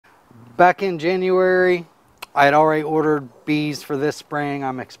Back in January, I had already ordered bees for this spring.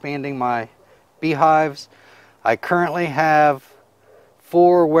 I'm expanding my beehives. I currently have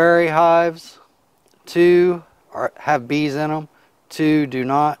 4 wary hives. 2 have bees in them, 2 do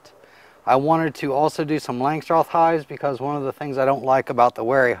not. I wanted to also do some langstroth hives because one of the things I don't like about the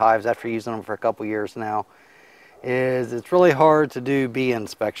wary hives after using them for a couple years now is it's really hard to do bee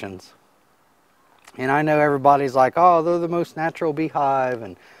inspections. And I know everybody's like, oh, they're the most natural beehive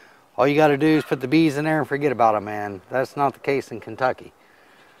and all you got to do is put the bees in there and forget about them, man. That's not the case in Kentucky.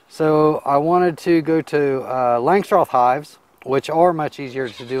 So I wanted to go to langstroth hives, which are much easier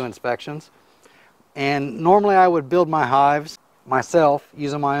to do inspections. And normally I would build my hives myself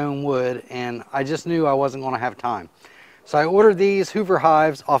using my own wood, and I just knew I wasn't going to have time. So I ordered these Hoover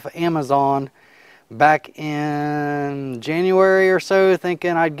Hives off of Amazon back in January or so,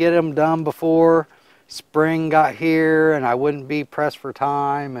 thinking I'd get them done before spring got here and I wouldn't be pressed for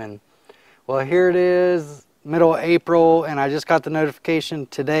time. And well, here it is, middle of April, and I just got the notification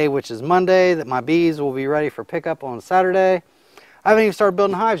today, which is Monday, that my bees will be ready for pickup on Saturday. I haven't even started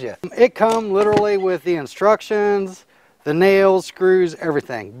building hives yet. It comes literally with the instructions, the nails, screws,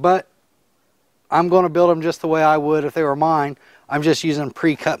 everything. But I'm going to build them just the way I would if they were mine. I'm just using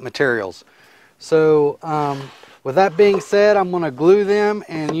pre-cut materials. So with that being said, I'm going to glue them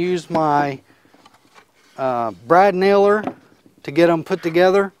and use my brad nailer to get them put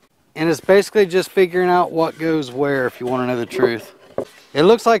together. And it's basically just figuring out what goes where, if you want to know the truth. It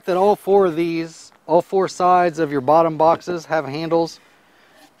looks like that all 4 of these, all 4 sides of your bottom boxes have handles.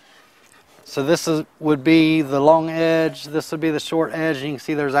 So this would be the long edge, this would be the short edge, and you can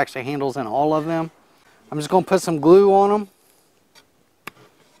see there's actually handles in all of them. I'm just going to put some glue on them.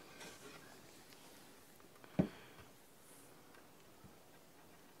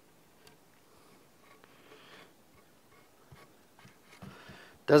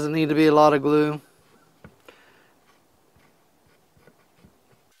 Doesn't need to be a lot of glue.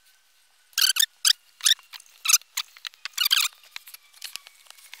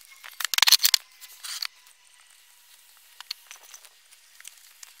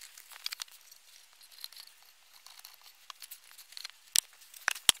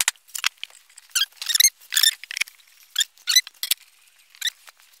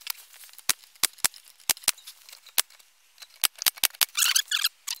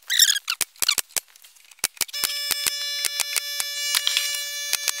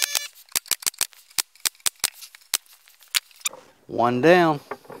 One down.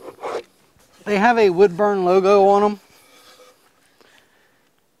 They have a Woodburn logo on them.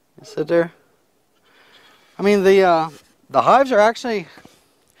 Sit there. I mean, the hives are actually,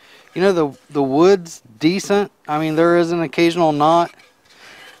 you know, the wood's decent. I mean, there is an occasional knot,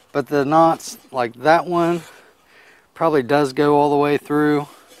 but the knots like that one probably does go all the way through.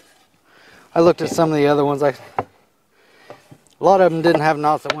 I looked at some of the other ones. A lot of them didn't have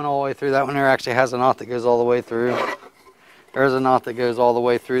knots that went all the way through. That one there actually has a knot that goes all the way through. There's a knot that goes all the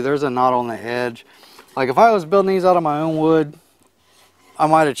way through. There's a knot on the edge. Like if I was building these out of my own wood, I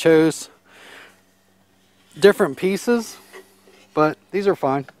might have chose different pieces, but these are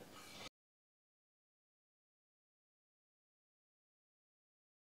fine.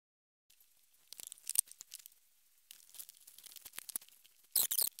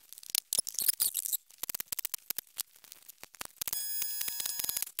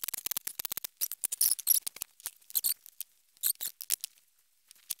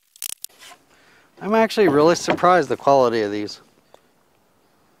 I'm actually really surprised the quality of these.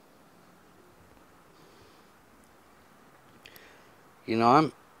 You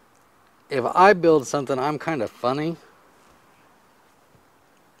know, if I build something, I'm kind of funny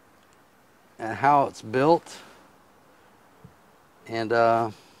at how it's built. And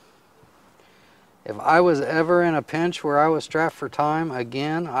if I was ever in a pinch where I was strapped for time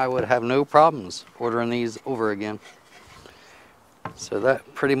again, I would have no problems ordering these over again. So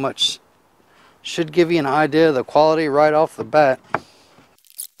that pretty much should give you an idea of the quality right off the bat.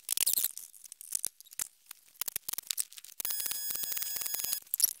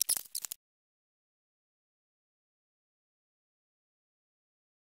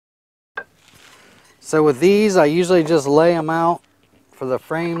 So with these, I usually just lay them out for the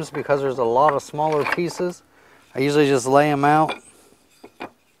frames because there's a lot of smaller pieces. I usually just lay them out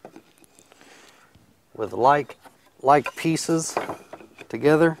with like pieces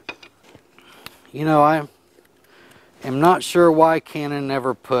together. You know, I am not sure why Canon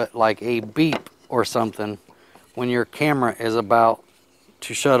never put like a beep or something when your camera is about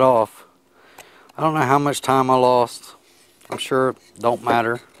to shut off. I don't know how much time I lost. I'm sure it don't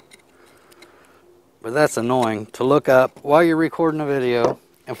matter. But that's annoying to look up while you're recording a video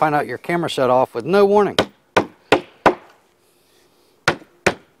and find out your camera shut off with no warning.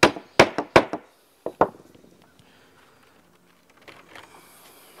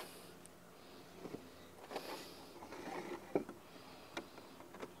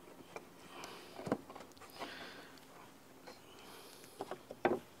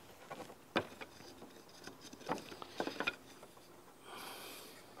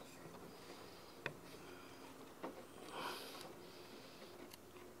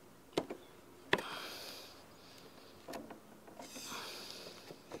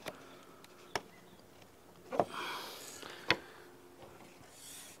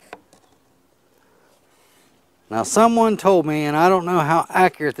 Now someone told me, and I don't know how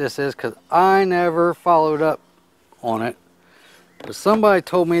accurate this is because I never followed up on it, but somebody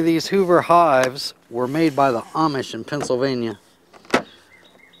told me these Hoover Hives were made by the Amish in Pennsylvania.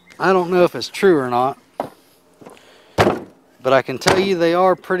 I don't know if it's true or not, but I can tell you they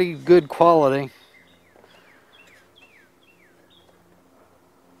are pretty good quality.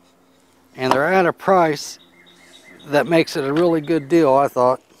 And they're at a price that makes it a really good deal, I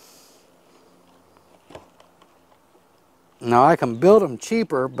thought. Now I can build them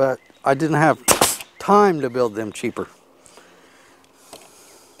cheaper, but I didn't have time to build them cheaper.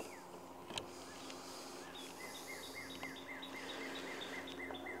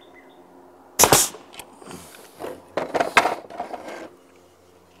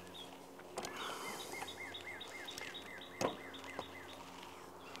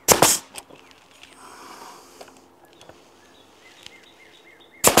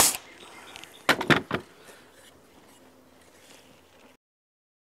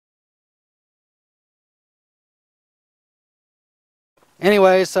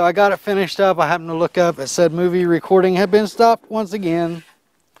 Anyway, so I got it finished up. I happened to look up. It said movie recording had been stopped once again.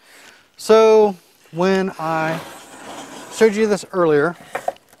 So when I showed you this earlier,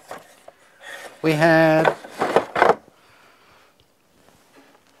 we had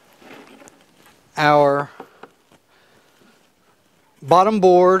our bottom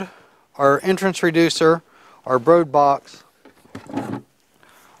board, our entrance reducer, our brood box,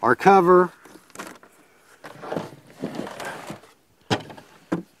 our cover,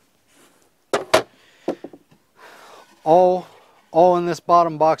 all in this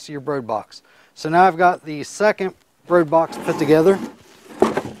bottom box of your brood box. So now I've got the second brood box put together.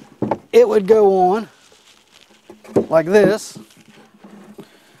 It would go on like this.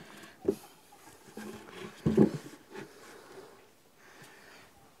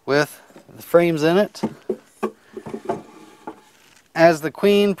 With the frames in it. As the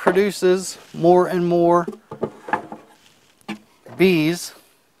queen produces more and more bees,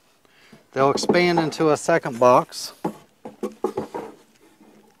 they'll expand into a second box.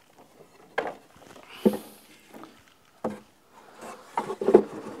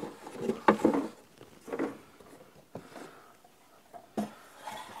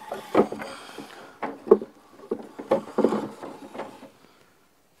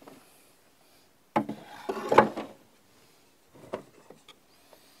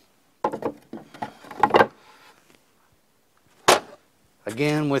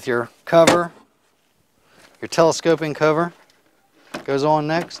 Again with your cover, your telescoping cover goes on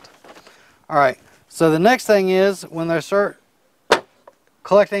next. Alright, so the next thing is when they start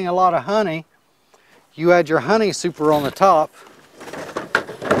collecting a lot of honey, you add your honey super on the top,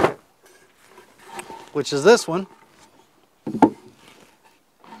 which is this one.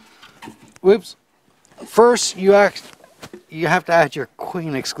 Whoops. First you have to add your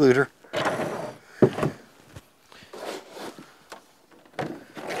queen excluder.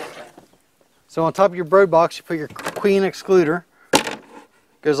 So on top of your brood box, you put your queen excluder.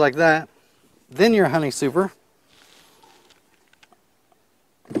 Goes like that. Then your honey super.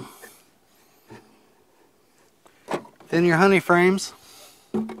 Then your honey frames.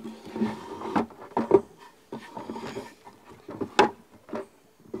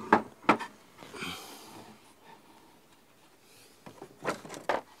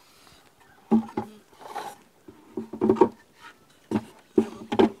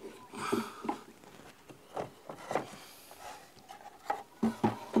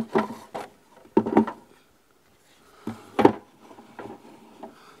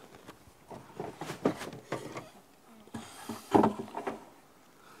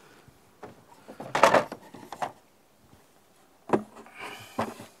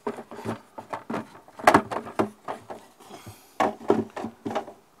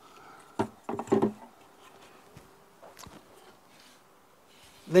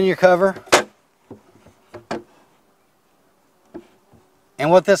 Then your cover.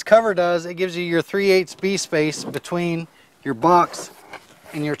 And what this cover does, it gives you your 3/8 bee space between your box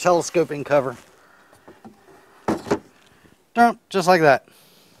in your telescoping cover. Just like that.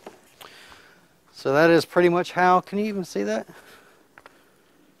 So that is pretty much how, can you even see that?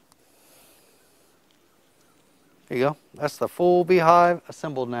 There you go. That's the full beehive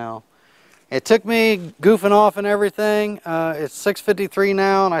assembled now. It took me goofing off and everything. It's 6:53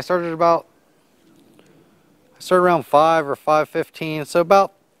 now, and I started around 5 or 5:15. So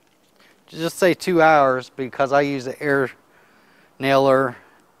about, just say 2 hours, because I use the air nailer,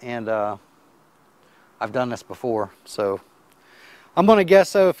 and I've done this before. So I'm going to guess,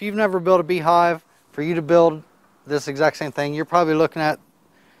 so if you've never built a beehive, for you to build this exact same thing, you're probably looking at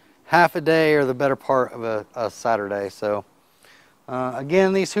half a day or the better part of a Saturday. So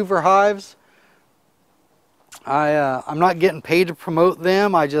again, these Hoover Hives, I'm not getting paid to promote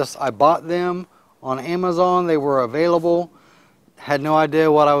them. I bought them on Amazon. They were available. Had no idea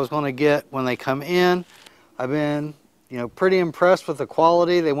what I was going to get when they come in. I've been, pretty impressed with the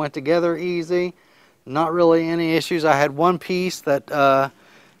quality. They went together easy. Not really any issues. I had one piece that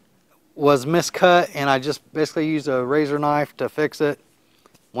was miscut, and I just basically used a razor knife to fix it.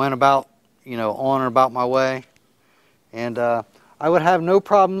 Went about, on and about my way. And I would have no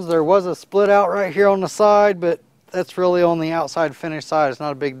problems. There was a split out right here on the side, but that's really on the outside finished side. It's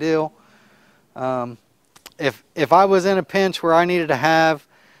not a big deal. If I was in a pinch where I needed to have,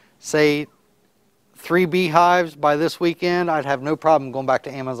 say, 3 beehives by this weekend, I'd have no problem going back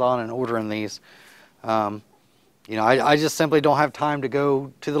to Amazon and ordering these. I just simply don't have time to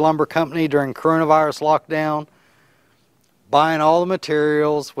go to the lumber company during coronavirus lockdown, buying all the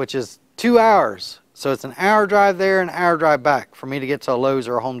materials, which is 2 hours. So it's an hour drive there and an hour drive back for me to get to a Lowe's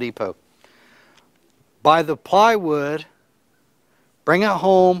or a Home Depot. Buy the plywood, bring it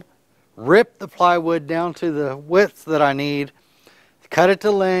home, rip the plywood down to the width that I need, cut it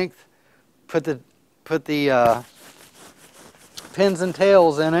to length, put the pins and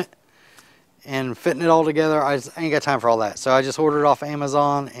tails in it, and fitting it all together. I ain't got time for all that. So I just ordered off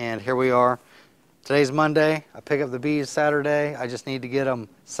Amazon, and here we are. Today's Monday. I pick up the bees Saturday. I just need to get them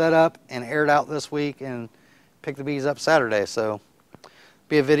set up and aired out this week and pick the bees up Saturday. So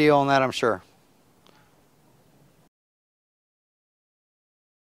be a video on that, I'm sure.